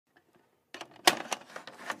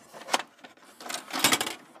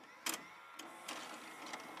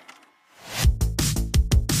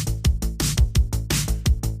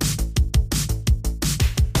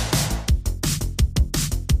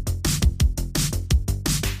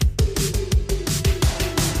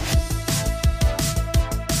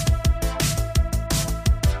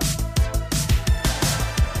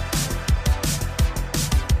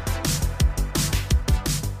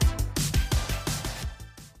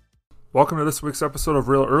Welcome to this week's episode of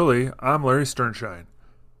Real Early. I'm Larry Sternshine.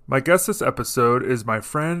 My guest this episode is my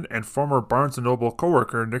friend and former Barnes & Noble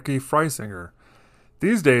coworker, Nikki Frisinger.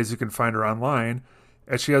 These days, you can find her online,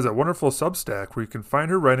 as she has a wonderful Substack where you can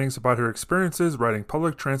find her writings about her experiences riding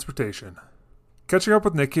public transportation. Catching up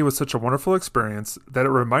with Nikki was such a wonderful experience that it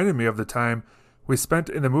reminded me of the time we spent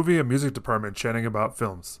in the movie and music department chatting about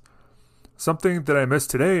films. Something that I miss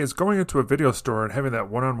today is going into a video store and having that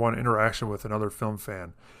one-on-one interaction with another film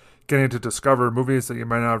fan, getting to discover movies that you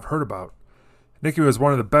might not have heard about. Nikki was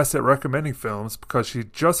one of the best at recommending films because she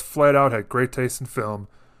just flat out had great taste in film,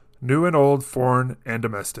 new and old, foreign, and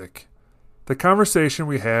domestic. The conversation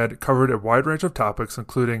we had covered a wide range of topics,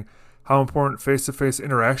 including how important face-to-face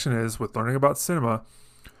interaction is with learning about cinema,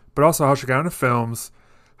 but also how she got into films,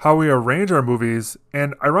 how we arrange our movies,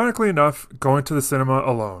 and ironically enough, going to the cinema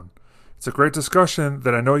alone. It's a great discussion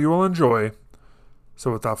that I know you will enjoy.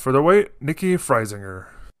 So without further wait, Nikki Frisinger.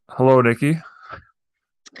 Hello, Nikki.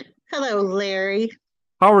 Hello, Larry.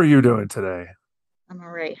 How are you doing today? I'm all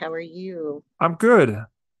right. How are you? I'm good.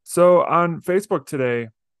 So on Facebook today,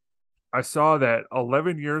 I saw that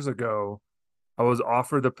 11 years ago, I was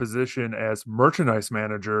offered the position as merchandise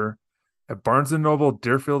manager at Barnes& Noble,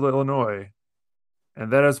 Deerfield, Illinois.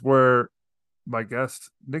 And that is where my guest,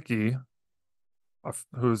 Nikki,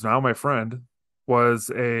 who's now my friend,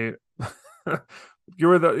 was a you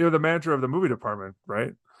were the manager of the movie department,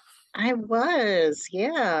 right? I was,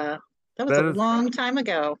 yeah. That was a That is long time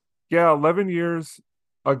ago. Yeah, 11 years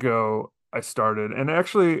ago I started. And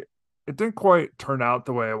actually it didn't quite turn out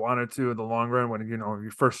the way I wanted to in the long run when you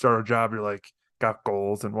first start a job, you're like got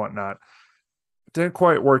goals and whatnot. It didn't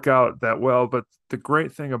quite work out that well, but the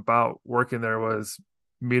great thing about working there was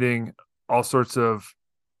meeting all sorts of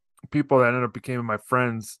people that ended up becoming my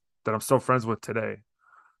friends that I'm still friends with today.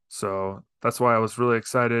 So that's why I was really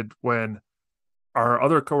excited when our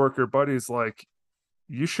other coworker buddies like,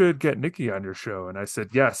 you should get Nikki on your show. And I said,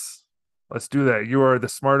 yes, let's do that. You are the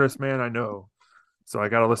smartest man I know. So I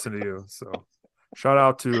got to listen to you. So shout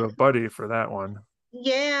out to a buddy for that one.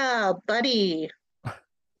 Yeah, buddy.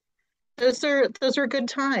 Those are good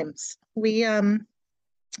times. We had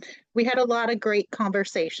a lot of great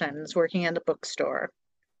conversations working in the bookstore.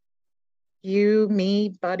 You, me,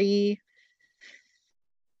 buddy.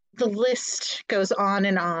 The list goes on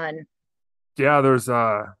and on. Yeah, there's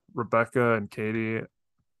Rebecca and Katie.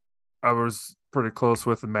 I was pretty close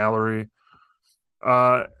with Mallory.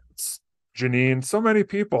 Uh Janine, so many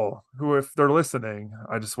people who, if they're listening,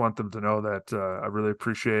 I just want them to know that I really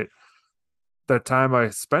appreciate that time I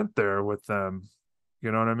spent there with them.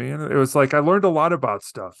 You know what I mean? It was like I learned a lot about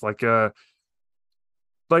stuff. Like I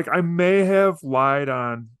may have lied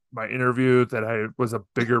on my interview that I was a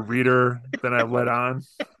bigger reader than I let on,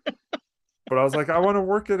 but I was like, I want to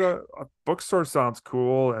work at a bookstore. Sounds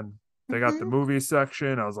cool, and they got the Mhm. movie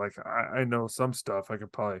section. I was like, I know some stuff. I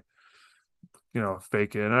could probably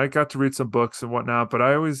fake it. And I got to read some books and whatnot, but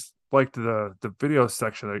I always liked the video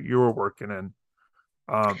section that you were working in.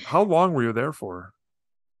 How long were you there for?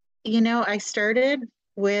 I started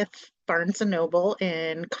with Barnes and Noble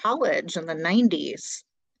in college in the 90s.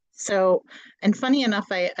 So, and funny enough,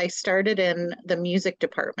 I started in the music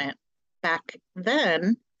department back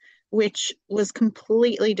then, which was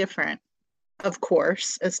completely different, of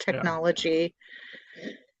course, as Yeah. technology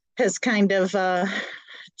has kind of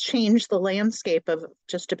changed the landscape of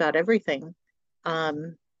just about everything.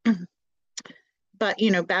 Um, but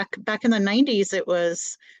back in the 90s, it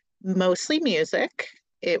was mostly music.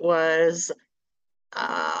 It was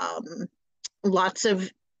um, lots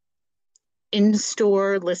of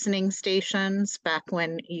in-store listening stations back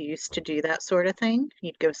when you used to do that sort of thing.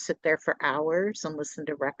 You'd go sit there for hours and listen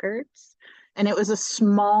to records. And it was a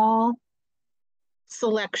small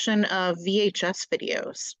selection of VHS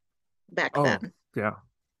videos back Oh, then. yeah.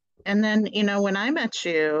 And then, when I met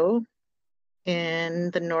you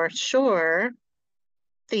in the North Shore,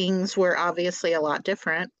 things were obviously a lot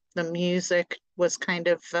different. The music was kind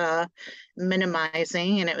of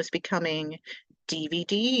minimizing and it was becoming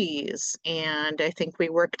DVDs. And I think we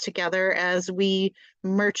worked together as we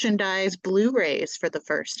merchandise Blu-rays for the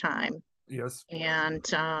first time. Yes. And,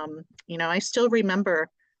 I still remember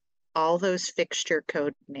all those fixture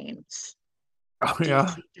code names. Oh,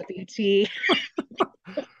 yeah. DCWT,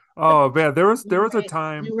 Oh man, there was a Blu-ray,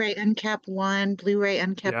 time. Blu-ray NCAP 1, Blu-ray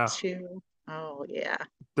NCAP Yeah, 2. Oh, yeah.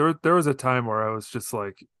 there was a time where I was just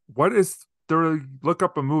like, what is there? Look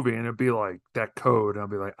up a movie and it'd be like that code. And I'll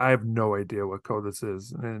be like, I have no idea what code this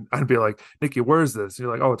is. And I'd be like, Nikki, where is this? And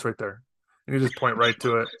you're like, oh, it's right there. And you just point right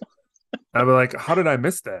to it. And I'd be like, how did I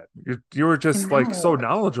miss that? You were I just like so know.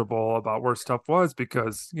 knowledgeable about where stuff was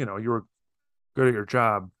because you were good at your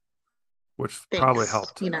job. which probably Thanks,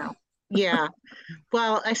 helped. Yeah.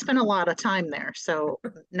 Well, I spent a lot of time there. So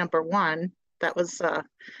number one, that was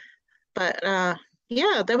but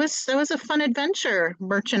yeah, that was a fun adventure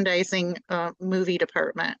merchandising movie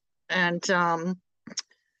department. And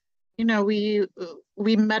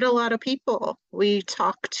we met a lot of people. We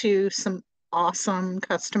talked to some awesome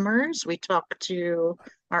customers. We talked to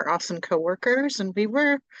our awesome coworkers, and we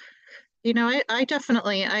were, I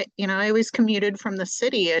definitely, I always commuted from the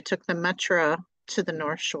city. I took the metro to the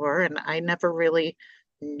North Shore, and I never really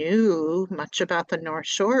knew much about the North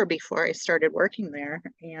Shore before I started working there.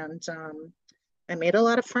 And I made a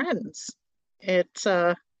lot of friends. It,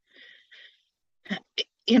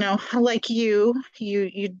 like you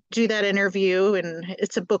do that interview, and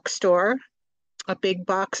it's a bookstore, a big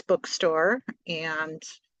box bookstore, and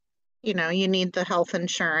you need the health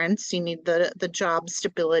insurance, you need the job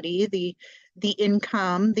stability, the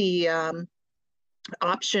income, the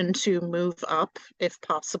option to move up if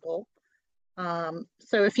possible.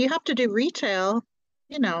 So if you have to do retail,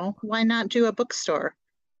 why not do a bookstore?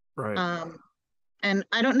 Right. Um, and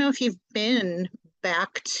I don't know if you've been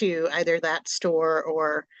back to either that store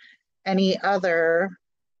or any other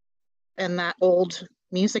in that old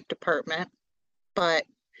music department, but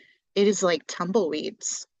it is like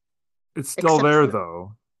tumbleweeds, It's still except there for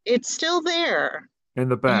though, it's still there. in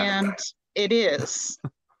the back. And it is,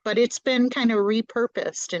 but it's been kind of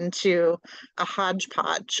repurposed into a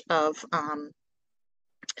hodgepodge of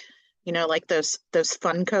like those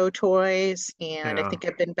Funko toys. And I Yeah. think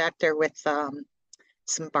I've been back there with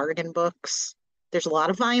some bargain books. There's a lot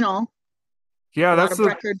of vinyl, Yeah, a lot that's of the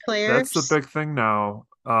record that's the players. big thing now,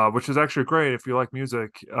 which is actually great if you like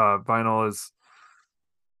music. Vinyl is.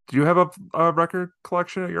 Do you have a record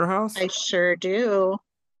collection at your house? I sure do.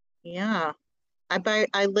 Yeah.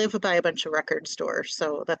 I live by a bunch of record stores,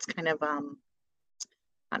 so that's kind of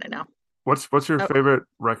I don't know. What's your Oh, favorite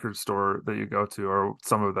record store that you go to, or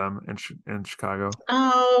some of them in Chicago?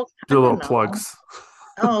 oh, I Do a little don't know. plugs.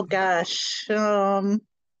 Oh gosh.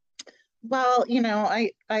 Well,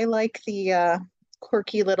 I like the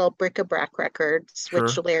quirky little bric-a-brac records,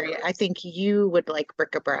 which Sure. Larry, I think you would like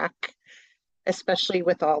bric-a-brac, especially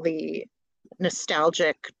with all the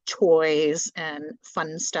nostalgic toys and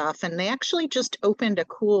fun stuff. And they actually just opened a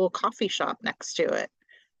cool coffee shop next to it.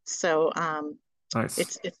 So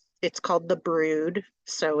Nice. it's called The Brood.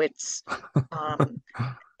 So it's um,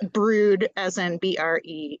 Brood as in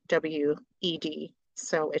Brewed.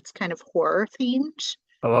 So it's kind of horror themed.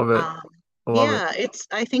 I love it. Um, I love it.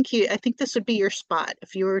 yeah, I think this would be your spot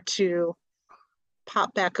if you were to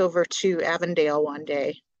pop back over to Avondale one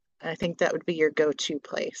day. I think that would be your go-to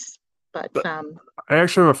place. But I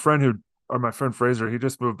actually have a friend who, or my friend Fraser, he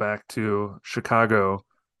just moved back to Chicago,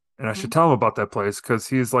 and I should tell him about that place because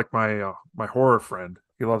he's like my horror friend.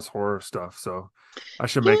 He loves horror stuff, so I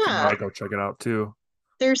should make him yeah, go check it out too.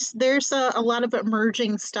 there's a lot of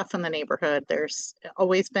emerging stuff in the neighborhood. There's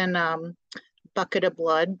always been Bucket of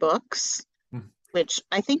Blood books, Mm, which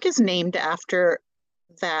I think is named after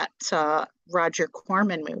that Roger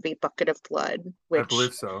Corman movie, Bucket of Blood, I which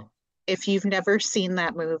believe so. if you've never seen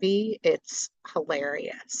that movie, it's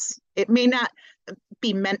hilarious. It may not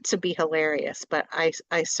be meant to be hilarious, but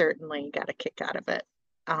I certainly got a kick out of it.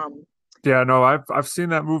 Um, Yeah, no, I've seen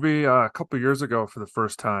that movie a couple years ago for the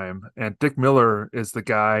first time, and Dick Miller is the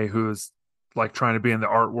guy who's like trying to be in the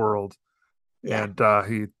art world, yeah. and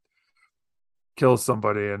he kills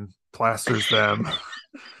somebody and plasters them.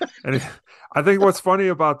 And I think what's funny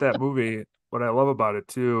about that movie, what I love about it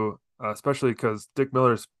too, especially because Dick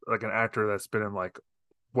Miller's like an actor that's been in like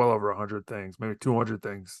well over 100 things, maybe 200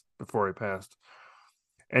 things before he passed,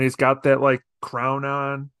 and he's got that like crown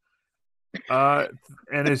on, uh,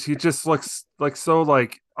 and he just looks like so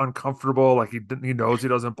like uncomfortable, like he knows he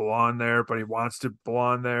doesn't belong there, but he wants to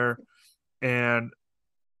belong there, and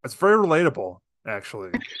it's very relatable,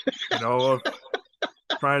 actually, of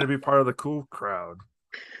trying to be part of the cool crowd.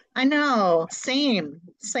 I know, same.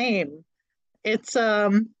 It's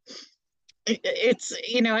it's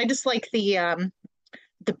I just like the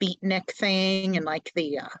beatnik thing and like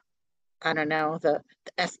the I don't know, the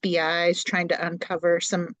FBI is trying to uncover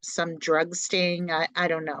some drug sting. I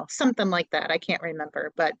don't know, something like that. I can't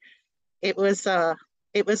remember, but it was uh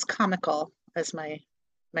it was comical, as my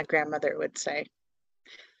grandmother would say.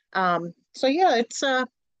 So yeah, it's the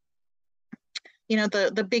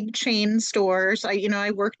big chain stores.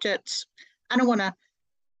 I worked at, I don't want to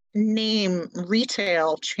name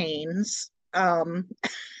retail chains.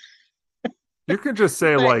 You can just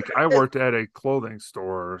say But like I worked at a clothing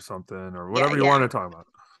store or something or yeah, whatever you want yeah. to talk about.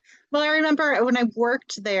 Well, I remember when I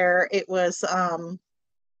worked there, it was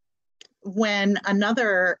when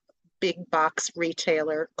another big box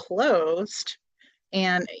retailer closed.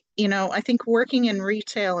 And, I think working in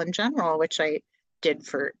retail in general, which I did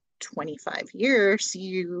for 25 years,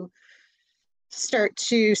 you start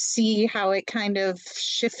to see how it kind of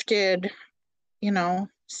shifted,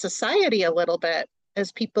 society a little bit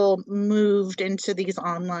as people moved into these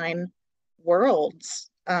online worlds.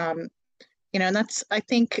 And that's, I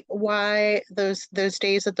think, why those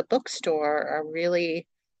days at the bookstore are really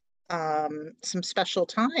some special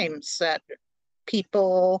times that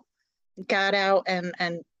people got out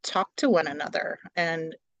and talked to one another.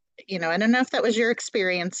 And, I don't know if that was your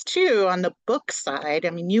experience too on the book side.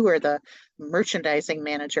 I mean, you were the merchandising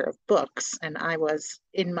manager of books, and I was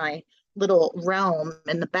in my little realm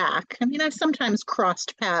in the back. I mean, I've sometimes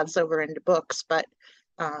crossed paths over into books, but,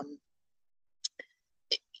 um,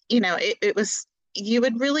 it was, you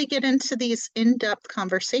would really get into these in-depth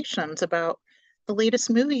conversations about the latest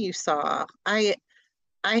movie you saw. I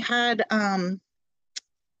had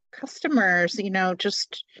customers,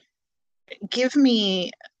 just give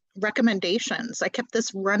me recommendations. I kept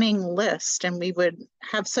this running list and we would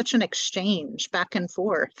have such an exchange back and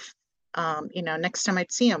forth. Next time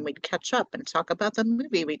I'd see them, we'd catch up and talk about the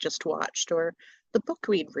movie we just watched or the book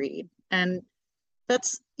we'd read. And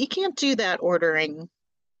you can't do that ordering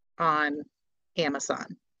on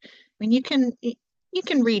Amazon. I mean, you can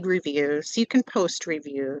read reviews, you can post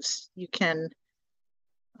reviews, you can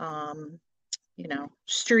um,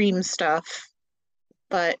 stream stuff,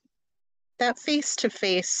 but that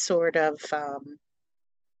face-to-face sort of, I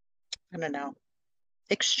don't know,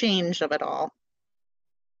 exchange of it all.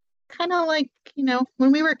 Kind of like,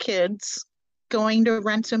 when we were kids going to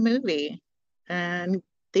rent a movie and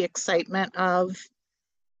the excitement of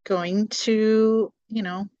going to,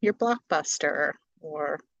 your Blockbuster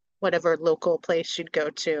or whatever local place you'd go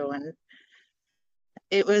to. And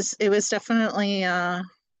it was definitely I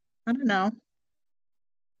don't know,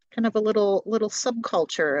 kind of a little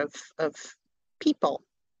subculture of people.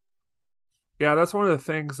 Yeah, that's one of the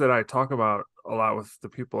things that I talk about a lot with the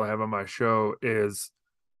people I have on my show is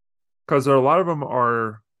because a lot of them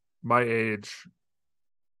are my age,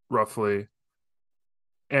 roughly,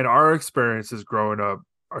 and our experiences growing up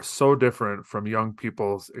are so different from young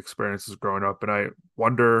people's experiences growing up. And I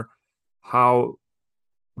wonder how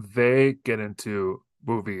they get into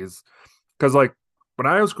movies. Because, like, when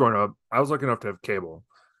I was growing up, I was lucky enough to have cable.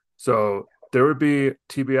 So there would be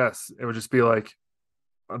TBS. It would just be like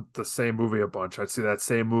the same movie a bunch. I'd see that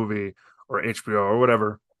same movie or HBO or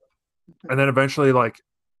whatever. And then eventually, like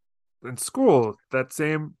in school, that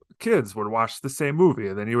same kids would watch the same movie.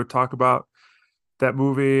 And then you would talk about that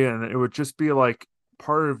movie and it would just be like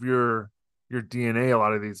part of your DNA, a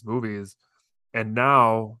lot of these movies. And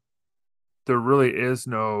now there really is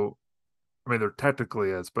no, I mean, there technically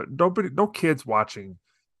is, but no kids watching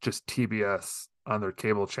just TBS on their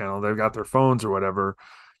cable channel. They've got their phones or whatever.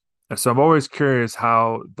 And so I'm always curious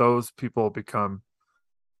how those people become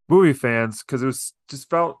movie fans because it was just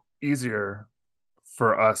felt easier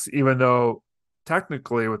for us, even though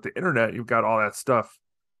technically with the internet, you've got all that stuff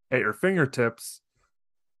at your fingertips.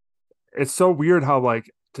 It's so weird how,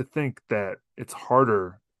 like, to think that it's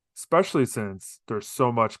harder, especially since there's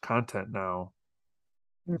so much content now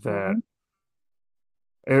that Mhm.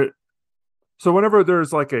 it. So whenever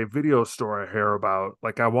there's like a video store I hear about,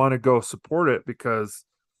 like I want to go support it because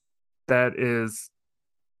that is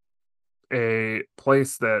a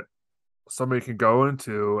place that somebody can go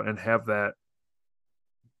into and have that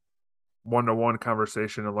one-to-one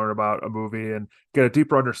conversation and learn about a movie and get a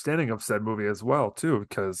deeper understanding of said movie as well too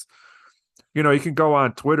because you can go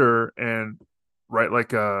on Twitter and write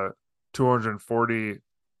like a 240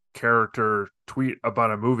 character tweet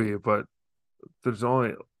about a movie, but there's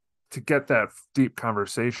only to get that deep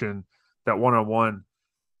conversation, that one-on-one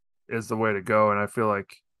is the way to go. And I feel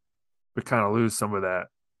like we kind of lose some of that.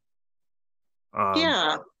 Um,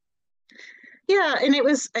 Yeah. Yeah, and it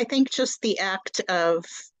was, I think, just the act of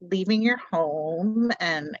leaving your home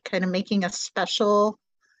and kind of making a special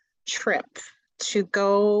trip to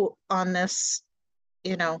go on this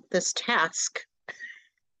task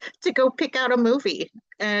to go pick out a movie.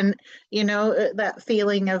 And, that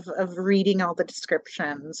feeling of reading all the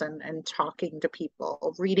descriptions and talking to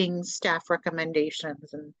people, reading staff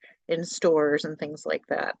recommendations and in stores and things like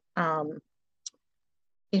that.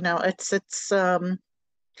 It's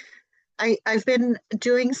I've been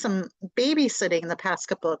doing some babysitting the past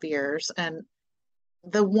couple of years, and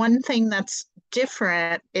the one thing that's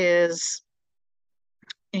different is,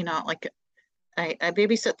 like I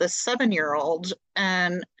babysit this 7-year-old,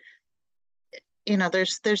 and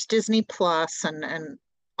there's Disney Plus and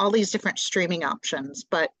all these different streaming options,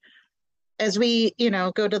 but as we,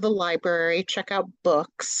 go to the library, check out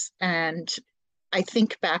books, and I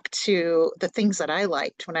think back to the things that I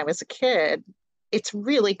liked when I was a kid, it's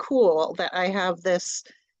really cool that I have this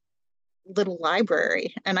little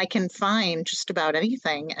library and I can find just about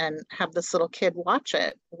anything and have this little kid watch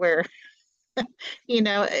it where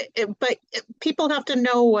people have to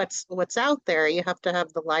know what's out there. You have to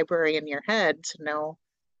have the library in your head to know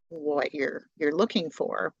what you're looking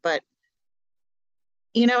for. But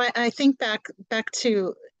I think back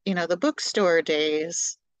to the bookstore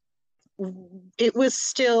days. It was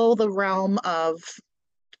still the realm of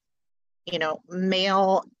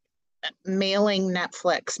mailing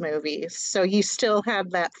Netflix movies, so you still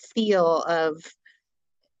have that feel of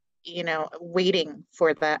waiting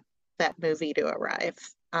for that movie to arrive.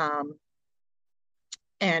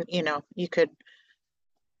 And you could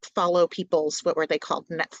follow people's, what were they called,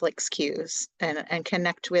 Netflix queues, and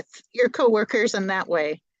connect with your coworkers in that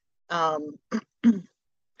way. Um,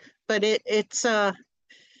 but it's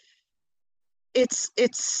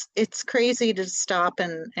crazy to stop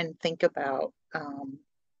and think about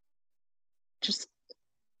just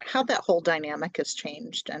how that whole dynamic has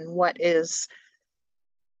changed and what is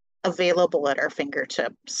available at our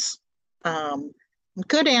fingertips, um,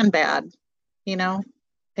 good and bad. You know,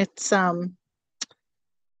 it's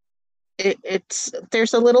it's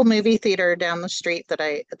there's a little movie theater down the street that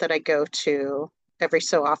I go to every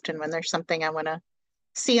so often when there's something I want to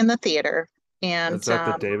see in the theater. Is And that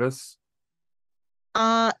the Davis?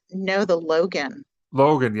 no, the Logan.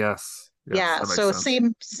 Logan, yes. Yes, Yeah, that makes so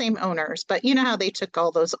sense. same owners, but you know how they took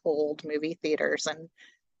all those old movie theaters and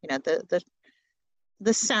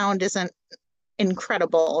the sound isn't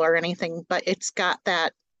incredible or anything, but it's got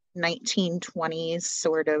that 1920s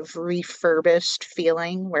sort of refurbished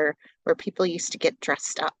feeling where people used to get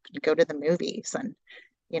dressed up and go to the movies, and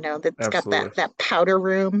that's got Absolutely. that powder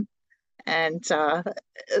room, and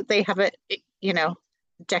they have it,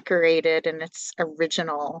 decorated in its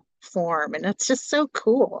original form, and it's just so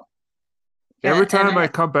cool. Every And time I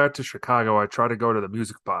come back to Chicago, I try to go to the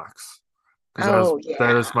Music Box because oh that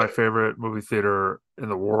yeah, is my favorite movie theater in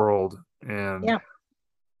the world. And yeah,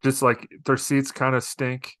 just like their seats kind of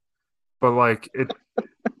stink, but like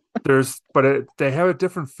they have a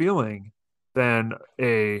different feeling than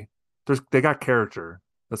they got character.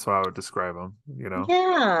 That's how I would describe them, you know?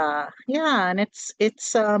 yeah, and it's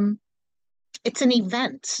an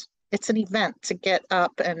event. It's an event to get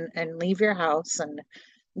up and leave your house and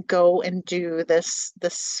go and do this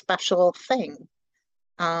special thing.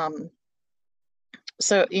 Um,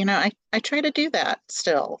 so I try to do that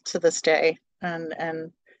still to this day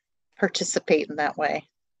and participate in that way.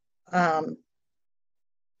 Um,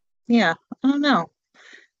 yeah, I don't know.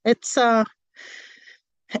 It's uh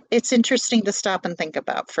it's interesting to stop and think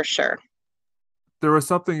about for sure. There was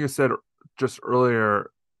something you said just earlier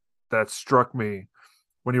that struck me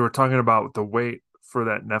when you were talking about the wait for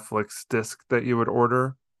that Netflix disc that you would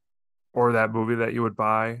order or that movie that you would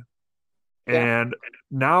buy. Yeah, And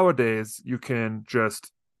nowadays you can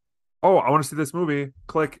just, oh, I want to see this movie,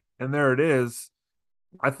 click, and there it is.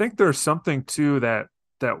 I think there's something to that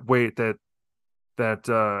wait that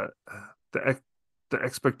the the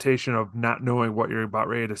expectation of not knowing what you're about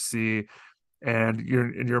ready to see and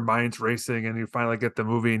your mind's racing and you finally get the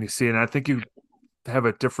movie and you see it. And I think you have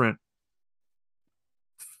a different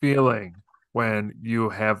feeling when you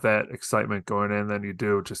have that excitement going in than you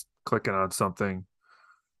do just clicking on something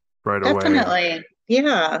right away. definitely.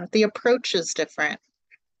 Yeah, the approach is different.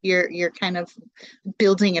 You're kind of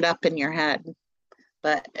building it up in your head.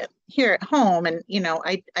 But here at home, and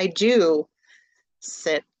I do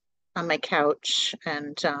sit on my couch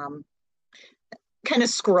and kind of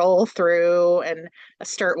scroll through and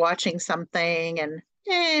start watching something, and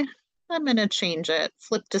I'm gonna change it,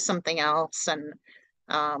 flip to something else, and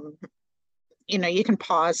um, you can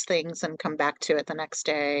pause things and come back to it the next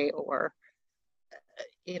day, or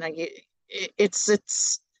you know, you,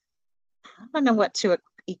 it's I don't know what to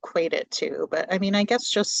equate it to, but I mean, I guess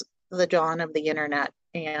just the dawn of the internet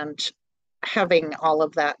and having all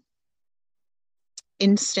of that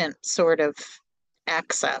instant sort of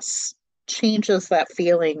access changes that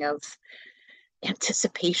feeling of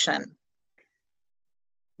anticipation,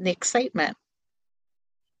 the excitement.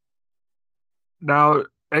 Now,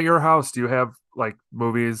 at your house, do you have like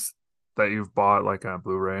movies that you've bought like on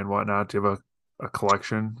Blu-ray and whatnot? Do you have a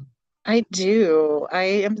collection? I do. I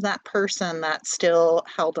am that person that still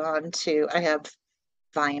held on to. I have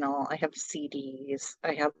vinyl, I have CDs,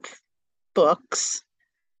 I have books,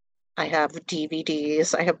 I have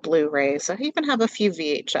DVDs, I have Blu-rays, I even have a few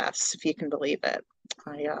VHS, if you can believe it.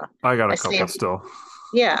 I I got I a couple saved, still.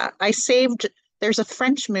 yeah, I saved there's a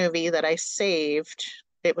French movie that I saved.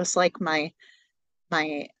 It was like my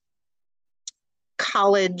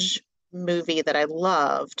college movie that I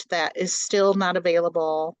loved that is still not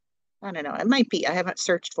available. I don't know. It might be. I haven't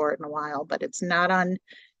searched for it in a while, but it's not on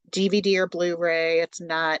DVD or Blu-ray. It's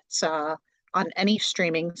not on any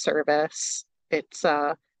streaming service. It's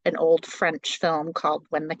an old French film called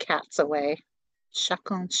When the Cat's Away.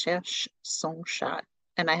 Chacun cherche son chat.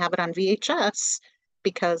 And I have it on VHS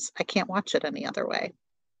because I can't watch it any other way.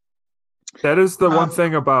 That is the one Um,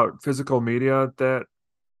 thing about physical media that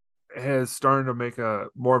has started to make a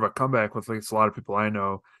more of a comeback with at least a lot of people I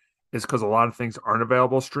know, is because a lot of things aren't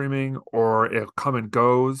available streaming or it come and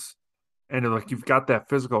goes, and like you've got that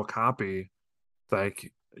physical copy,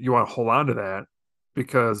 like you want to hold on to that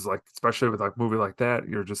because like especially with like a movie like that,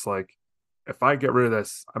 you're just like, if I get rid of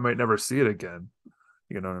this, I might never see it again.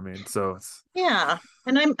 You know what I mean? So it's yeah,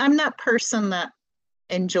 and I'm that person that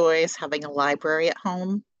enjoys having a library at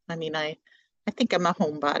home. I mean, I think I'm a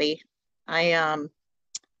homebody. I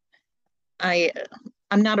I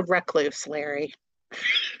I'm not a recluse, Larry,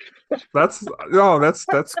 that's no, that's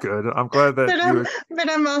good. I'm glad that but I'm you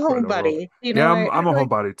but I'm a enjoy the world. homebody. You Yeah, know, I'm I a like,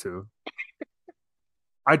 homebody too.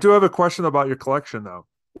 I do have a question about your collection though,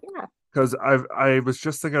 yeah. because I was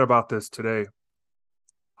just thinking about this today.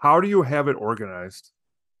 How do you have it organized?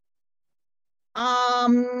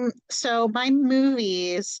 So my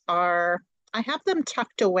movies are, I have them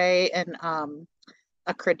tucked away in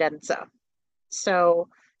a credenza. So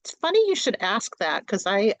it's funny you should ask that because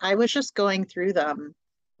I was just going through them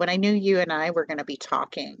when I knew you and I were going to be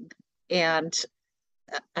talking. And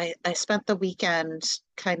I spent the weekend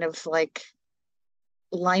kind of like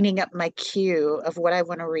lining up my queue of what I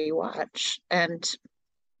want to rewatch. And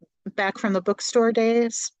back from the bookstore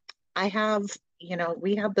days, I have,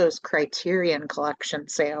 we have those Criterion collection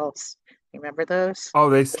sales. Remember those? Oh,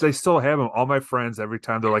 they still have them. All my friends every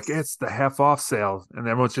time they're like, it's the half off sale, and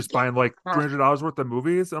everyone's just Yeah. buying like $300 worth of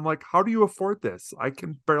movies. I'm like, how do you afford this? I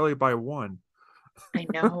can barely buy one. I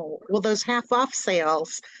know. Well, those half off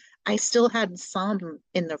sales, I still had some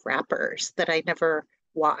in the wrappers that I never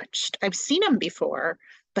watched. I've seen them before,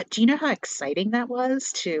 but do you know how exciting that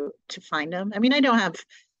was to find them? I mean, I don't have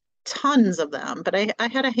tons of them, but I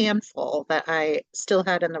had a handful that I still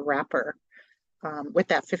had in the wrapper with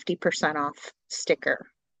that 50% off sticker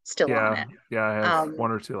still on Yeah, it. yeah, I have Um,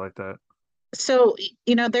 one or two like that. so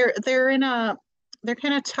they're in a they're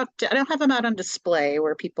kind of tucked. I don't have them out on display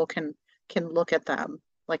where people can look at them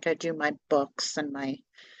like I do my books and my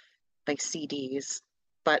CDs.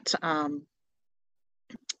 But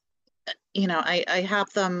I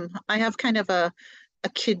have them. I have kind of a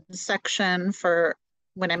kid section for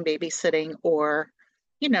when I'm babysitting, or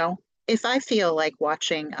you know, if I feel like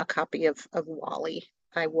watching a copy of Wally,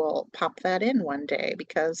 I will pop that in one day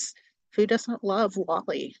because who doesn't love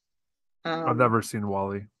Wally? I've Um, never seen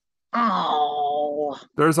Wally. oh,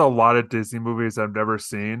 There's a lot of Disney movies I've never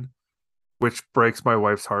seen, which breaks my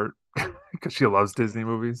wife's heart because she loves Disney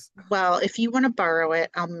movies. well, if you want to borrow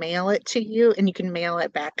it, I'll mail it to you and you can mail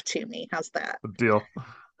it back to me. How's that? Deal.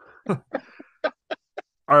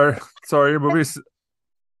 Are your movies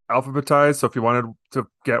alphabetized? So if you wanted to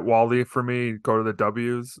get Wally for me, go to the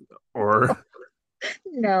W's or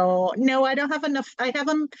No, no, I don't have enough. I have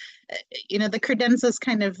them, the credenza's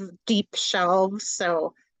kind of deep shelves,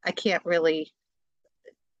 so I can't really,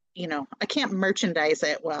 I can't merchandise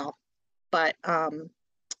it well. But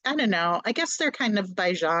I don't know. I guess they're kind of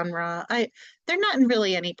by genre. They're not in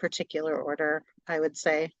really any particular order, I would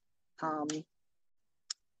say. Um,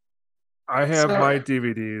 I have so my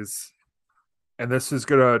DVDs, and this is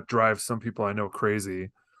gonna drive some people I know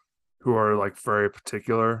crazy who are like very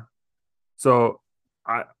particular. So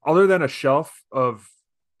I other than a shelf of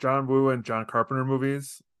John Woo and John Carpenter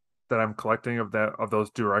movies that I'm collecting of those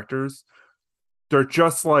directors, they're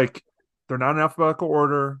just like they're not in alphabetical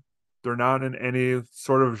order. They're not in any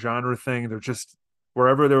sort of genre thing. They're just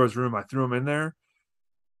wherever there was room, I threw them in there.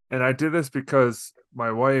 And I did this because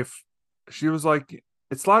my wife, she was like,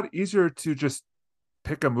 it's a lot easier to just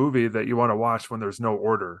pick a movie that you want to watch when there's no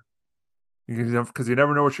order. Because you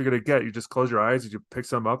never know what you're gonna get. You just close your eyes, you pick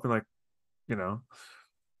some up, and like you know.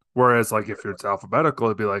 Whereas like if it's alphabetical,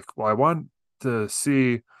 it'd be like, well, I want to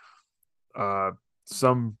see uh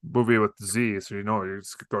some movie with Z, so you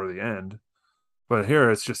just go to the end. But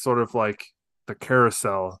here it's just sort of like the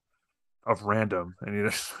carousel of random, and you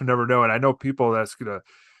just never know. And I know people that's gonna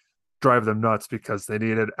drive them nuts because they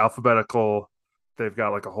need it alphabetical. They've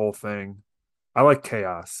got like a whole thing. I like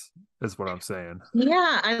chaos, is what I'm saying.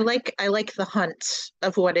 yeah, I like the hunt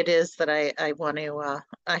of what it is that I want to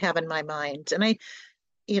I have in my mind. And I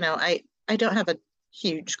don't have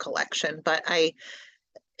huge collection, but I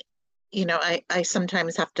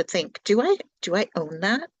sometimes have to think, do I own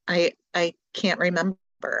that? I can't remember.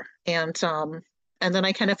 And then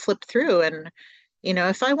I kind of flip through and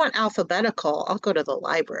if I want alphabetical, I'll go to the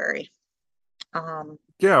library. Um,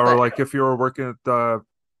 Yeah, or but like if you were working at the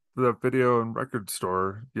video and record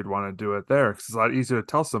store, you'd want to do it there because it's a lot easier to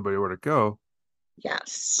tell somebody where to go. But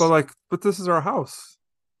yes. like, but this is our house.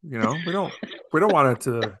 We don't want it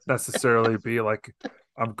to necessarily be like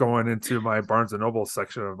I'm going into my Barnes and Noble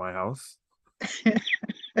section of my house.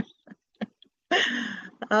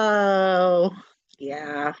 Oh,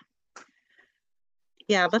 yeah.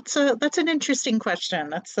 Yeah, that's an interesting question.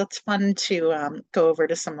 That's fun to go over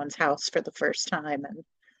to someone's house for the first time and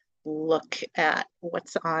look at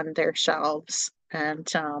what's on their shelves. And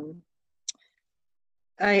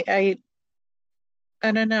I I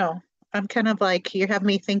I don't know. I'm kind of like you have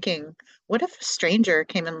me thinking, what if a stranger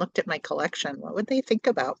came and looked at my collection? What would they think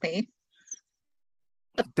about me?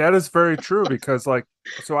 That is very true because like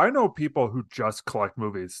so I know people who just collect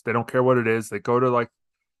movies. They don't care what it is. They go to like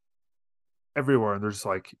everywhere and they're just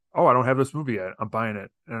like, "Oh, I don't have this movie yet. I'm buying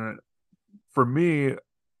it." And for me,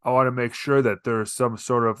 I want to make sure that there's some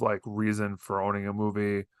sort of like reason for owning a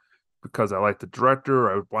movie because I like the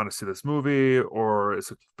director, I want to see this movie, or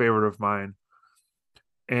it's a favorite of mine.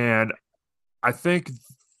 And I think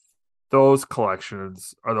those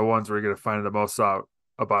collections are the ones where you're going to find the most out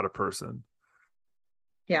about a person.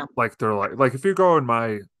 Yeah. Like they're like if you go in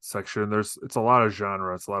my section, it's a lot of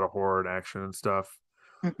genre, it's a lot of horror and action and stuff.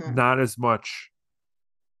 Hmm. Not as much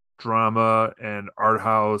drama and art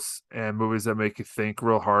house and movies that make you think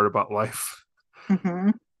real hard about life.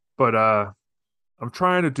 Hmm. But I'm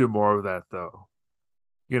trying to do more of that though.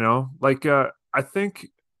 Like I think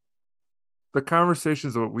the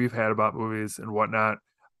conversations that we've had about movies and whatnot,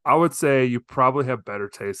 I would say you probably have better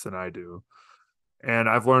taste than I do. And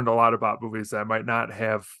I've learned a lot about movies that I might not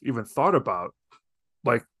have even thought about.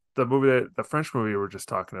 Like the French movie we were just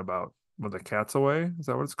talking about, When the Cat's Away. Is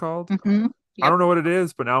that what it's called? Hmm. I Yep. don't know what it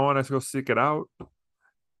is, but now I want to go seek it out.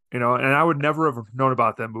 And I would never have known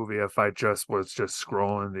about that movie if I just was just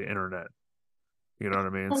scrolling the internet. You know what I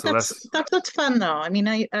mean? Well, So that's fun though. I mean,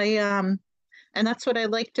 and that's what I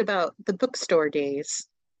liked about the bookstore days.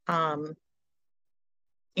 Um,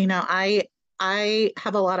 I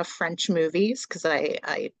have a lot of French movies because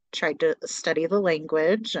I tried to study the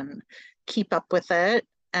language and keep up with it.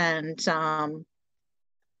 And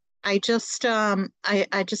I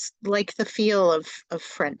just like the feel of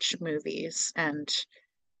French movies, and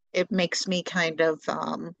it makes me kind of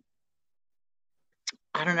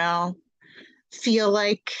I don't know, feel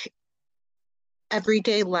like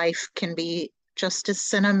everyday life can be just as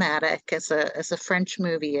cinematic as a French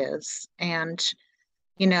movie is. And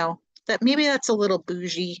that maybe that's a little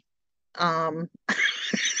bougie. Um,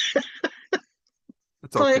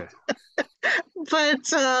 it's but okay.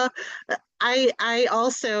 but I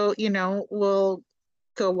also, will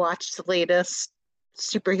go watch the latest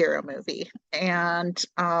superhero movie. And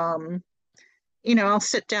I'll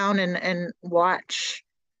sit down and watch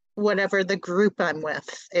whatever the group I'm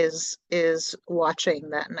with is watching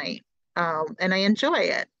that night. And I enjoy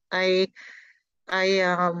it. I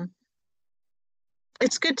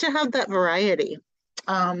it's good to have that variety.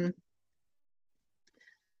 Um,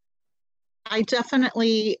 I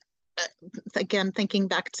definitely, uh, again, thinking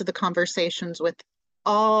back to the conversations with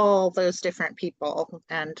all those different people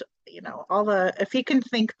and, if you can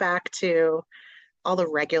think back to all the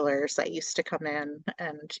regulars that used to come in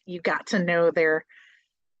and you got to know their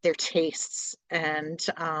tastes and,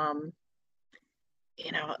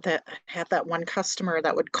 that I had that one customer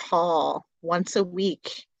that would call once a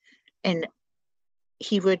week and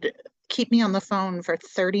he would keep me on the phone for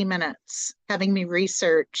 30 minutes having me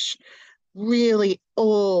research really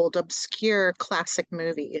old, obscure classic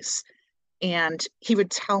movies. And he would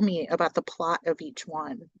tell me about the plot of each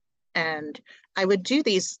one. And I would do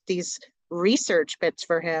these research bits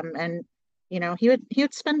for him. And, he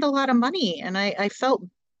would spend a lot of money. And I felt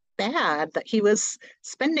bad that he was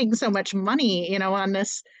spending so much money, on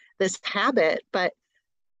this habit, but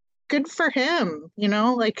good for him,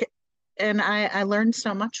 like and I learned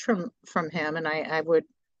so much from him and I would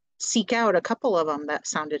seek out a couple of them that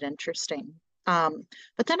sounded interesting.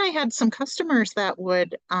 But then I had some customers that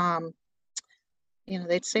would,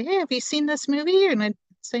 they'd say, "Hey, have you seen this movie?" And I'd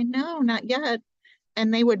say, "No, not yet."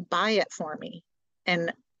 And they would buy it for me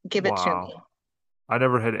and give it to Wow. me. I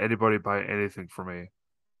never had anybody buy anything for me.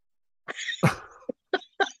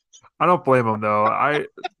 I don't blame them though. I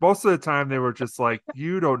Most of the time they were just like,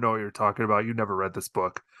 "You don't know what you're talking about. You never read this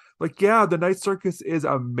book." Like, yeah, The Night Circus is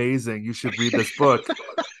amazing. You should read this book.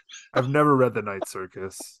 I've never read The Night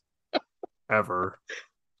Circus ever.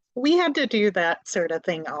 We had to do that sort of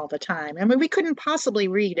thing all the time. I mean, we couldn't possibly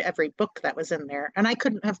read every book that was in there, and I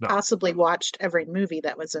couldn't have No. possibly watched every movie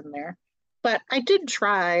that was in there. But I did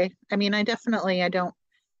try. I mean, I don't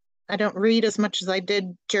read as much as I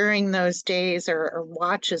did during those days or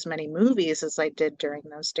watch as many movies as I did during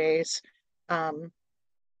those days. Um,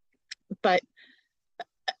 but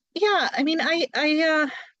yeah, I mean, I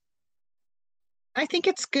think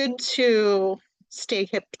it's good to stay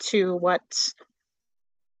hip to what's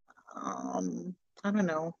I don't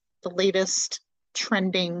know, the latest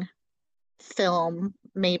trending film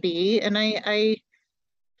maybe. And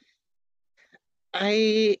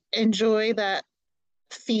I enjoy that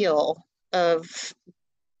feel of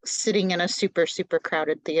sitting in a super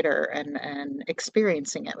crowded theater and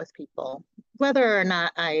experiencing it with people, whether or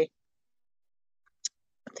not I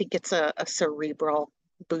think it's a cerebral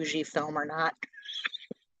bougie film or not.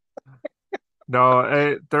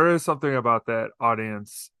 No, there is something about that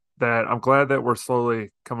audience that I'm glad that we're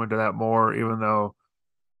slowly coming to that more, even though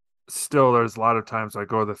still there's a lot of times I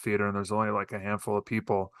go to the theater and there's only like a handful of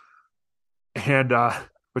people. And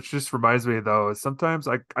which just reminds me though, is sometimes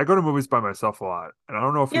I go to movies by myself a lot. And I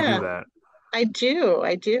don't know if you do Yeah, that. I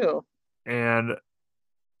do. And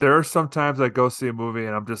there are sometimes I go see a movie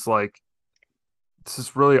and I'm just like, this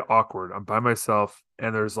is really awkward. I'm by myself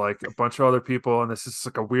and there's like a bunch of other people and this is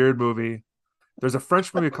like a weird movie. There's a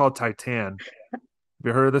French movie called Titan. Have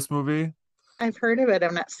you heard of this movie? I've heard of it.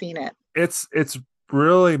 I've not seen it. It's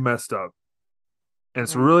really messed up. And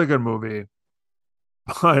it's a Mm. really good movie.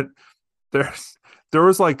 But there's there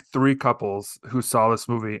was like three couples who saw this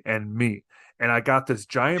movie and me. And I got this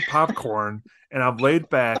giant popcorn and I'm laid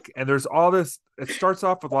back and there's all this it starts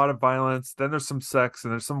off with a lot of violence, then there's some sex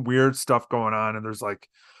and there's some weird stuff going on and there's like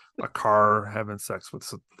a car having sex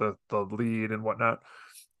with the lead and whatnot.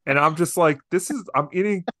 And I'm just like, I'm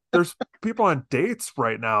eating. There's people on dates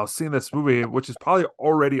right now seeing this movie, which is probably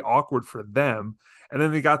already awkward for them. And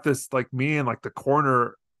then they got this like me in like the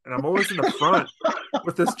corner, and I'm always in the front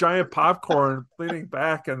with this giant popcorn leaning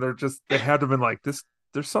back, and they had to have been like, there's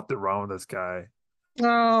something wrong with this guy. But I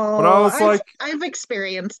Oh, was I've like, I've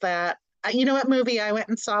experienced that. You know what movie I went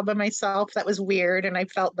and saw by myself that was weird and I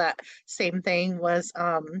felt that same thing was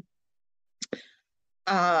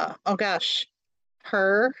oh gosh,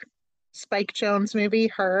 Her, Spike Jones movie,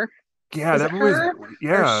 Her. yeah, Was that it movie's Her or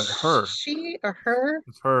yeah, her. she or her?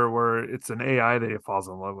 It's her where it's an AI that he falls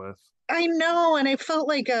in love with. I know, and I felt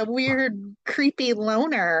like a weird, creepy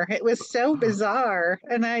loner. It was so bizarre.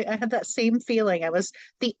 And I had that same feeling. I was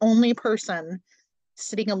the only person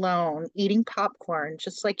sitting alone eating popcorn,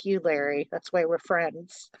 just like you, Larry. That's why we're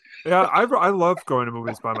friends. Yeah, I love going to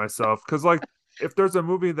movies by myself because like if there's a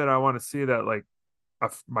movie that I want to see that like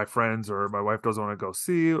my friends or my wife doesn't want to go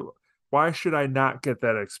see, why should I not get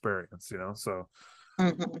that experience? So Hmm.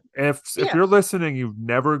 if Yeah. you're listening, you've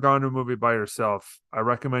never gone to a movie by yourself, I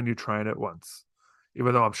recommend you trying it once.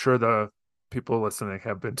 Even though I'm sure the people listening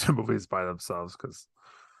have been to movies by themselves because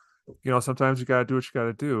sometimes you gotta do what you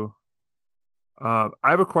gotta do. I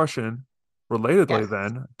have a question. Relatedly, Yes.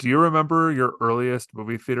 then, do you remember your earliest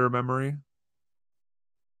movie theater memory?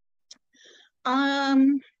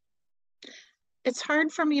 Um, it's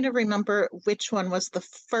hard for me to remember which one was the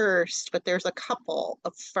first, but there's a couple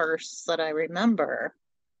of firsts that I remember.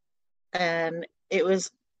 And it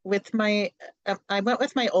was with I went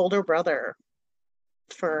with my older brother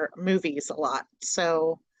for movies a lot.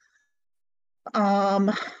 So,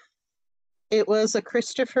 um, it was a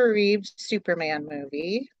Christopher Reeve Superman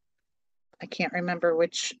movie. I can't remember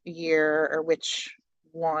which year or which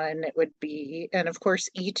one it would be. And of course,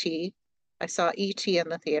 E.T. I saw E.T. in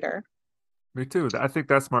the theater. Me too. I think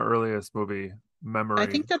that's my earliest movie I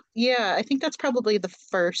memory. think that, yeah, I think that's probably the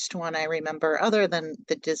first one I remember, other than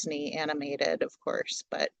the Disney animated, of course.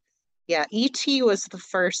 But yeah, E.T. was the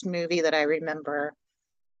first movie that I remember,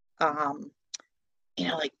 um,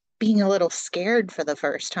 like being a little scared for the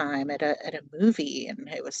first time at a movie, and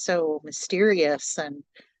it was so mysterious, and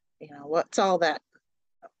what's all that?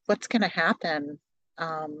 What's going to happen?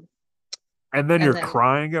 Um, And then and you're then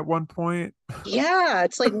crying at one point. yeah,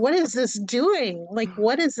 it's like, what is this doing? Like,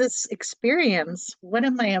 what is this experience? What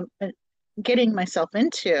am I getting myself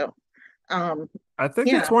into? Um, I think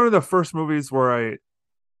it's yeah. one of the first movies where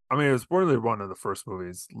I mean, it was really one of the first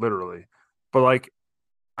movies, literally. But like,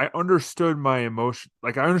 I understood my emotion.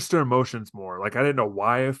 Like, I understood emotions more. Like, I didn't know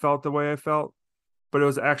why I felt the way I felt, but it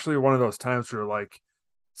was actually one of those times where like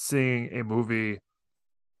seeing a movie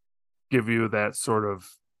give you that sort of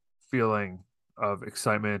feeling of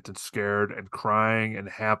excitement and scared and crying and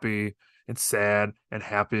happy and sad and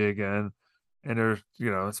happy again. And there's,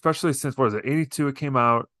 especially since what is it, 82 it came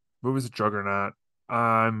out, movie's a juggernaut.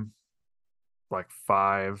 I'm like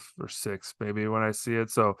 5 or 6 maybe when I see it.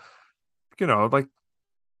 So, like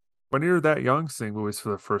when you're that young seeing movies for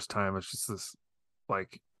the first time, it's just this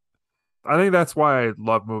like I think that's why I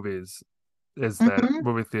love movies is that Hmm.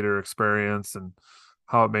 movie theater experience and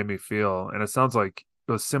how it made me feel. And it sounds like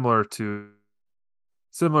it was similar to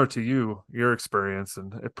your experience,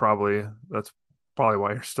 and that's probably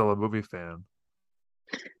why you're still a movie fan.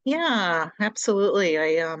 Yeah, absolutely.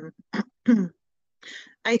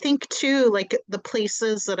 I think too, like the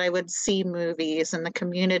places that I would see movies and the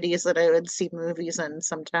communities that I would see movies in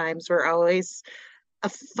sometimes were always a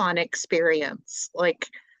fun experience. Like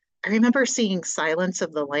I remember seeing Silence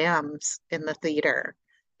of the Lambs in the theater.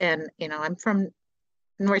 And, I'm from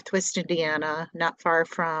Northwest Indiana, not far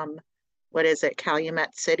from, what is it,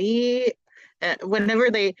 Calumet City.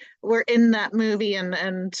 Whenever they were in that movie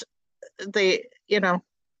and they,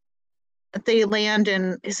 they land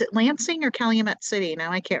in, is it Lansing or Calumet City?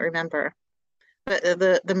 Now I can't remember. But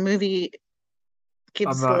the movie I'm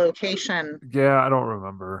gives the not, location. yeah, I don't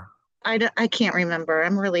remember. I can't remember.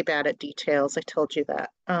 I'm really bad at details. I told you that.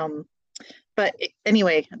 But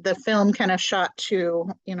anyway, the film kind of shot to,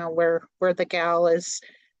 where the gal is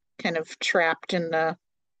kind of trapped in the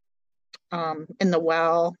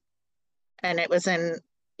well, and it was in,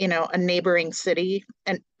 a neighboring city,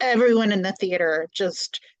 and everyone in the theater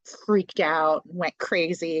just freaked out and went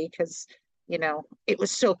crazy because, it was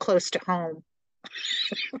so close to home.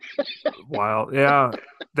 Wild. Yeah.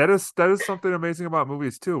 That is something amazing about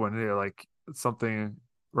movies too, when they like something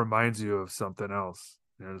reminds you of something else.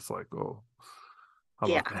 You're just like, oh, how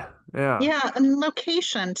Yeah. about that? Yeah. Yeah, and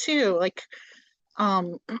location too. Like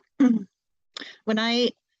um when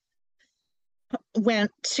I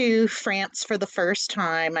went to France for the first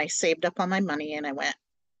time, I saved up all my money and I went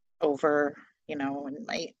over, in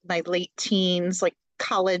my late teens, like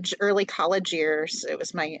early college years. It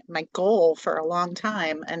was my goal for a long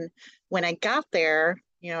time. And when I got there,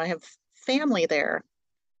 I have family there.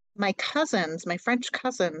 My French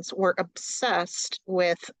cousins, were obsessed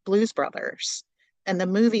with Blues Brothers and the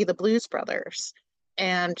movie The Blues Brothers.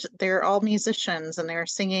 And they're all musicians and they're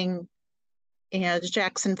singing,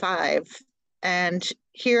 Jackson 5. And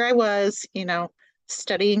here I was,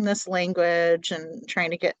 studying this language and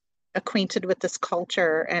trying to get acquainted with this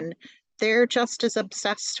culture. And they're just as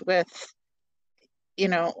obsessed with, you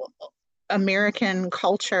know, American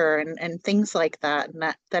culture and things like that and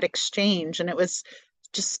that exchange. And it was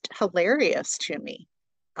just hilarious to me.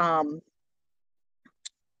 Um,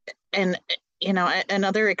 and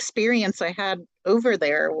another experience I had over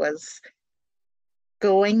there was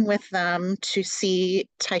going with them to see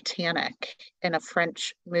Titanic in a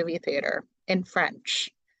French movie theater in French.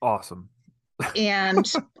 Awesome. And,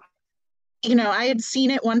 I had seen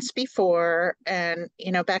it once before. And,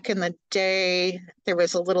 back in the day, there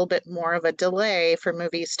was a little bit more of a delay for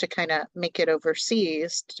movies to kind of make it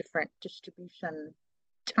overseas, different distribution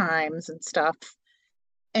times and stuff.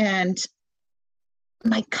 And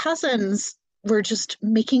my cousins were just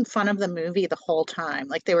making fun of the movie the whole time.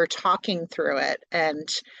 Like they were talking through it. And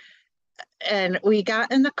we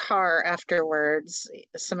got in the car afterwards.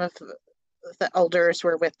 Some of the elders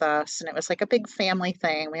were with us, and it was like a big family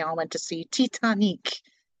thing. We all went to see Titanic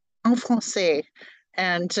en français.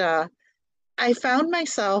 And I found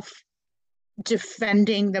myself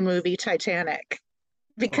defending the movie Titanic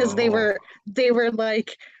because they Oh, were they were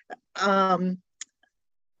like um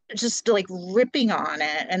just like ripping on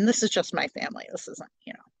it. And this is just my family. This isn't,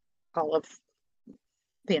 all of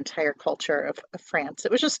the entire culture of France.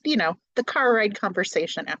 It was just, the car ride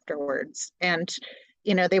conversation afterwards. And,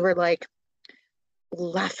 they were like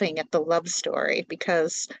laughing at the love story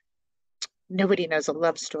because nobody knows a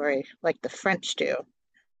love story like the French do.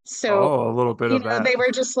 So, a little bit of that. they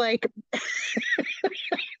were just like, they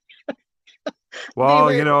Well,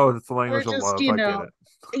 were, it's the were language of just, love. I get it.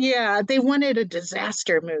 yeah, they wanted a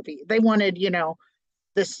disaster movie. They wanted,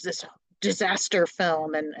 this disaster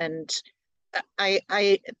film. And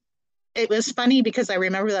I it was funny because I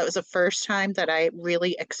remember that was the first time that I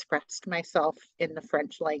really expressed myself in the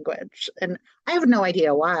French language. And I have no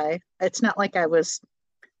idea why. It's not like I was,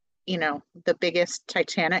 the biggest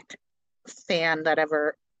Titanic fan that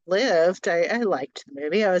ever lived. I liked the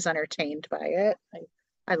movie. I was entertained by it.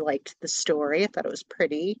 I liked the story. I thought it was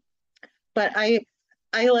pretty. But I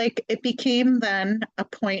like it became then a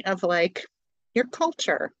point of like your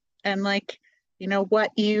culture and like,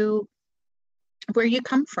 what you where you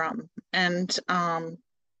come from. And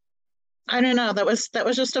I don't know, that was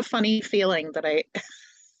just a funny feeling that I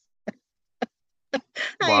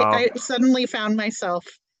Wow. suddenly found myself,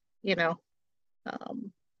 you know.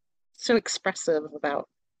 um, so expressive about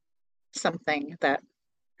something that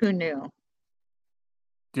who knew?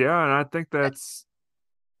 Yeah, and I think that's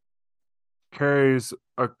carries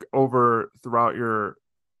over throughout your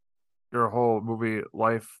whole movie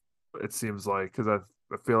life. It seems like because I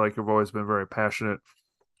feel like you've always been very passionate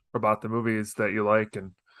about the movies that you like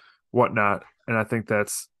and whatnot, and I think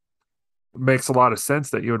that's makes a lot of sense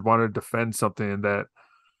that you would want to defend something that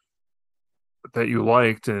you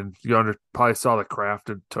liked and probably saw the craft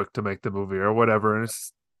it took to make the movie or whatever. And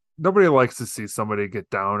it's nobody likes to see somebody get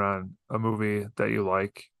down on a movie that you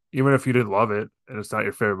like, even if you didn't love it and it's not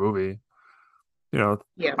your favorite movie. You know,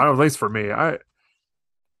 Yeah. I don't, at least for me, I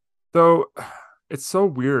though it's so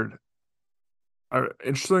weird.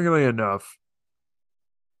 Interestingly enough,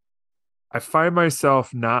 I find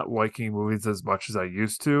myself not liking movies as much as I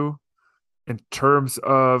used to in terms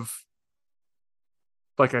of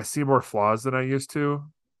like I see more flaws than I used to.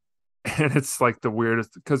 And it's like the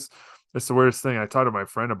weirdest because it's the weirdest thing. I talk to my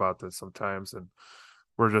friend about this sometimes, and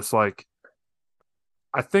we're just like,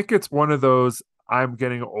 I think it's one of those I'm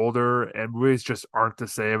getting older and movies just aren't the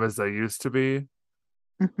same as they used to be.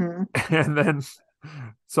 Hmm. And then,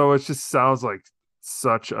 so it just sounds like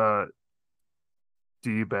such a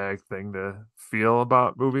D bag thing to feel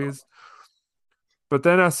about movies. But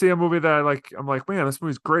then I see a movie that I like, I'm like, man, this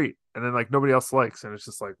movie's great. And then like nobody else likes, and it's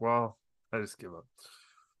just like, well, I just give up.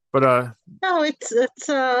 But No, it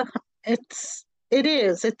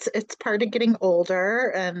is. It's part of getting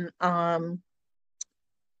older, and I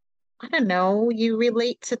don't know, you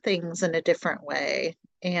relate to things in a different way.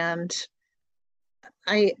 And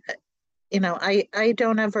I, I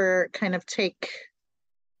don't ever kind of take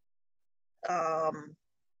um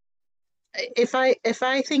if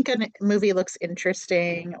I think a movie looks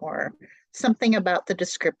interesting or something about the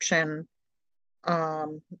description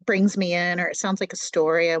brings me in, or it sounds like a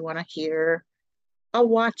story I want to hear, I'll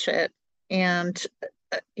watch it. And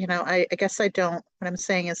I guess I don't, what I'm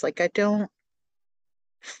saying is like I don't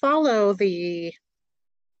follow the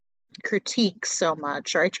critiques so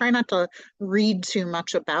much, or I try not to read too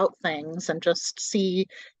much about things and just see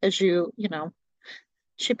as you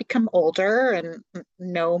become older and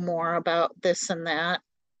know more about this and that,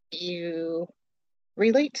 you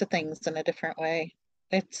relate to things in a different way.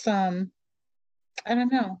 It's I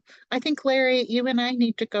don't know. I think Larry, you and I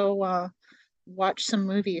need to go watch some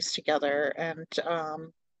movies together and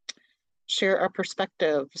share our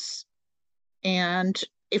perspectives. And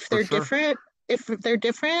if for they're sure. different, if they're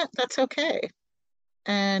different, that's okay.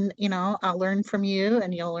 And I'll learn from you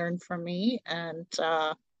and you'll learn from me. And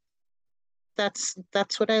that's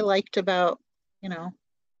what I liked about, you know,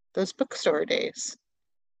 those bookstore days.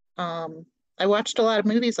 Um, I watched a lot of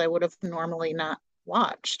movies I would have normally not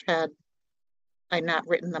watched had I not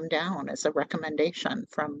written them down as a recommendation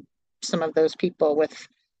from some of those people with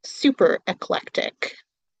super eclectic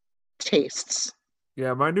tastes.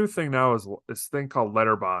 Yeah, my new thing now is this thing called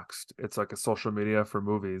Letterboxd. It's like a social media for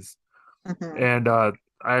movies. Hmm. And I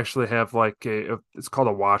actually have like it's called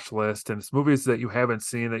a watch list and it's movies that you haven't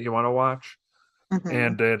seen that you want to watch. Hmm.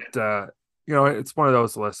 And it's one of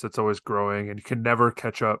those lists that's always growing and you can never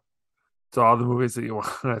catch up to all the movies that you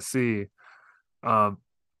want to see. Um,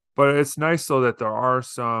 but it's nice though that there are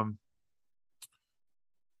some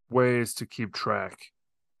ways to keep track.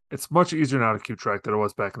 It's much easier now to keep track than it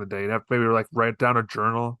was back in the day. You have to maybe like write down a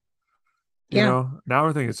journal, Yeah. Now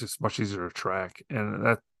everything is just much easier to track. And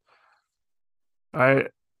that I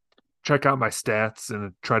check out my stats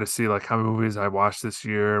and try to see like how many movies I watched this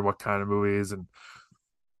year, what kind of movies, and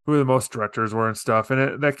who the most directors were and stuff.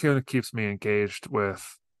 And that kind of keeps me engaged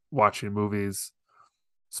with watching movies,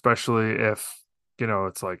 especially if,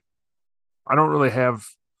 it's like I don't really have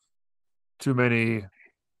too many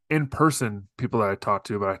in person people that I talk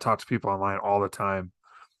to, but I talk to people online all the time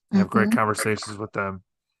and have great Hmm. conversations with them.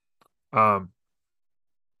 Um,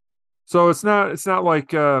 so it's not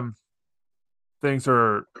like things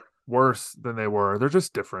are worse than they were. They're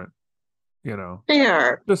just different, you know, They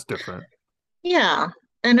are. just different. Yeah.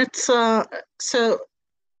 And it's so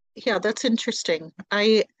yeah, that's interesting.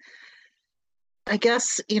 I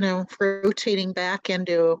guess, rotating back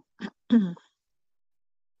into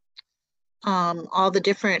all the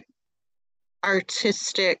different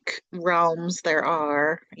artistic realms there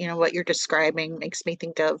are, what you're describing makes me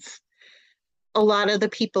think of a lot of the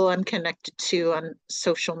people I'm connected to on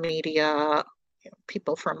social media,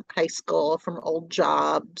 people from high school, from old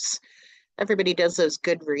jobs. Everybody does those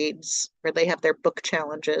good reads where they have their book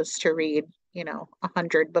challenges to read,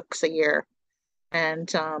 100 books a year.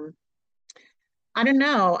 And I don't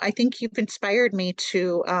know. I think you've inspired me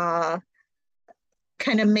to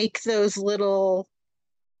kind of make those little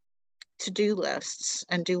to-do lists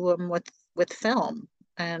and do them with film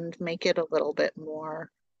and make it a little bit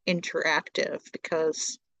more interactive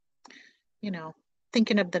because, you know,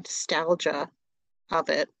 thinking of the nostalgia of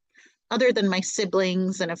it, other than my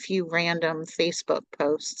siblings and a few random Facebook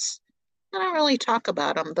posts, I don't really talk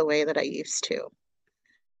about them the way that I used to.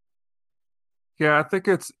 Yeah, I think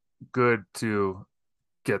it's good to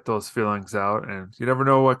get those feelings out, and you never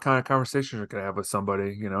know what kind of conversation you're gonna have with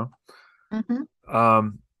somebody, you know. Hmm.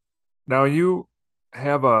 Um, Now you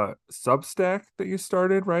have a Substack that you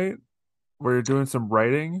started, right? Where you're doing some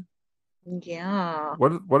writing. Yeah.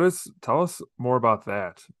 What is, tell us more about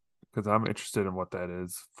that because I'm interested in what that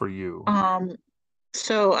is for you. Um,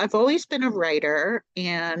 so I've always been a writer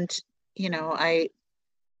and, I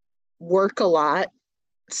work a lot.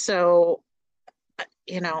 So,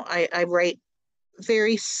 I write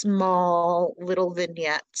very small little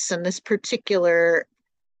vignettes. And this particular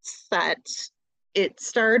set, it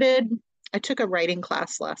started, I took a writing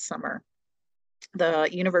class last summer. The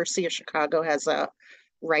University of Chicago has a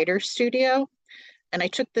writer studio, and I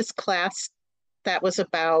took this class that was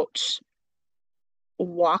about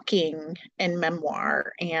walking and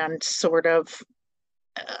memoir and sort of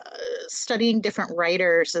uh, studying different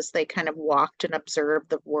writers as they kind of walked and observed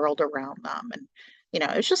the world around them. And,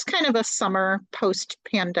 it was just kind of a summer post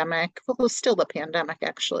pandemic, well, it was still the pandemic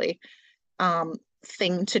actually, um,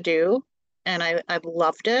 thing to do. And I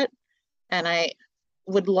loved it. And I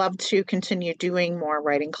would love to continue doing more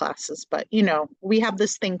writing classes, but we have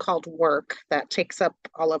this thing called work that takes up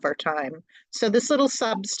all of our time. So this little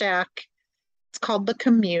Substack, it's called The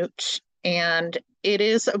Commute, and it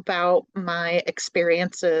is about my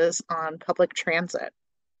experiences on public transit.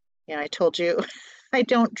 I told you I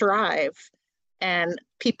don't drive, and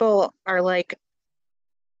people are like,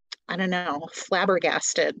 I don't know,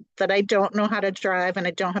 flabbergasted that I don't know how to drive and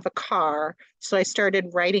I don't have a car. So I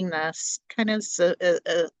started writing this kind of as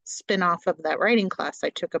a spin-off of that writing class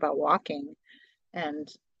I took about walking and,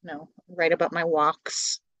 write about my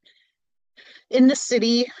walks in the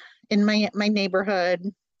city, in my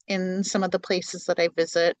neighborhood, in some of the places that I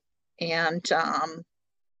visit, and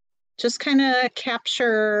just kind of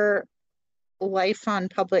capture life on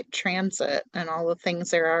public transit and all the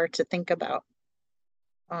things there are to think about.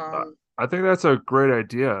 Uh, Um, I think that's a great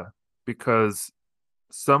idea because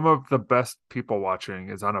some of the best people watching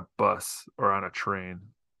is on a bus or on a train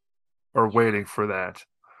or yeah, waiting for that.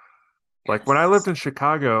 Like when I lived yes. in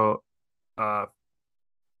Chicago, uh,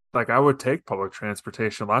 like I would take public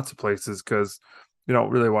transportation lots of places because you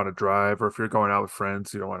don't really want to drive, or if you're going out with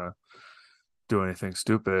friends, you don't want to do anything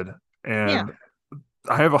stupid. Yeah. And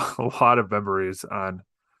I have a lot of memories on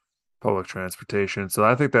public transportation, so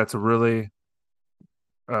I think that's a really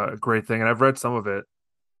great thing. And I've read some of it.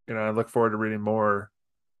 I look forward to reading more.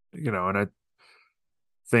 And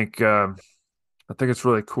think um, I think it's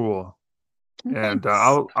really cool. Well, And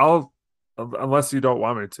thanks. I'll unless you don't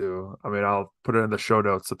want me to, I mean, I'll put it in the show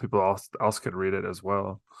notes so people else can read it as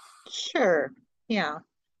well. Sure. Yeah.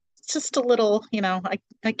 It's just a little,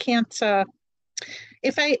 I can't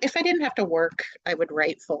if I didn't have to work, I would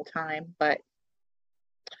write full time, but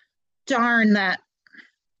darn that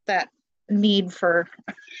need for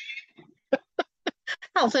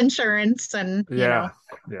health insurance and, Yeah,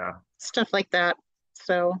 yeah. stuff like that.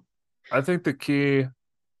 So, I think the key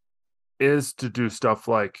is to do stuff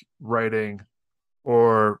like writing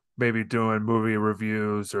or maybe doing movie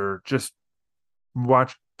reviews or just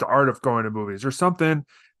watch the art of going to movies or something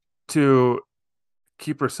to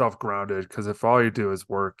keep yourself grounded. Because if all you do is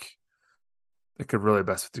work, it could really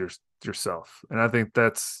mess with yourself. And I think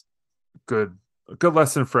that's good, a good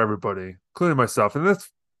lesson for everybody, including myself. And that's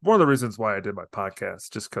one of the reasons why I did my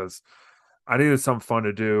podcast, just because I needed something fun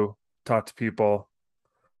to do, talk to people,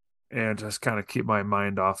 and just kind of keep my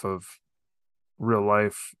mind off of real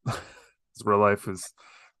life. 'Cause real life is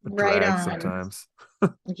a right drag on. sometimes.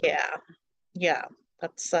 Yeah. Yeah.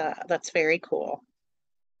 That's very cool.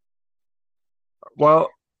 Well,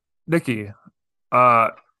 Nikki, uh,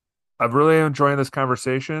 I'm really enjoying this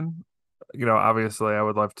conversation. Obviously, I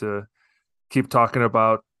would love to keep talking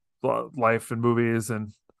about life and movies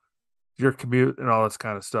and your commute and all this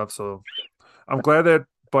kind of stuff. So I'm glad that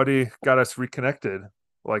Buddy got us reconnected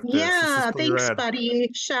like this. This is Yeah, pretty thanks, rad. buddy.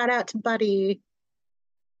 Shout out to Buddy,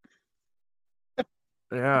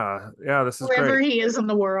 Yeah, yeah, this is wherever great. he is in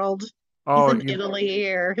the world. He's Oh, in you Italy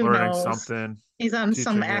or who learning knows. something, He's on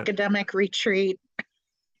some teaching it. academic retreat.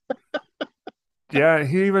 Yeah,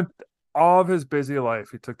 he even all of his busy life,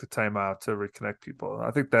 he took the time out to reconnect people. I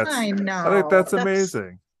I think know. that's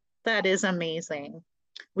amazing. That is amazing.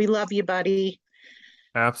 We love you, buddy.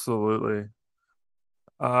 Absolutely.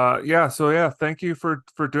 Yeah, so yeah, thank you for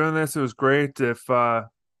doing this. It was great. If I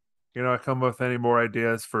come with any more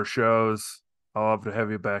ideas for shows, I'll have to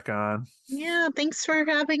have you back on. Yeah, thanks for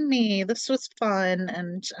having me. This was fun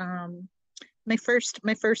and my first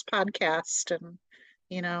podcast and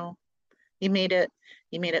you know, you made it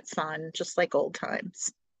you made it fun, just like old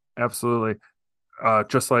times. Absolutely.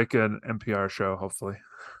 Just like an NPR show, hopefully.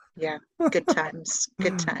 Yeah, good times,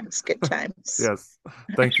 good times, good times. Yes.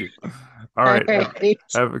 Thank you. All All right. right.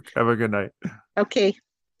 Have a good night. Okay.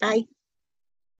 Bye.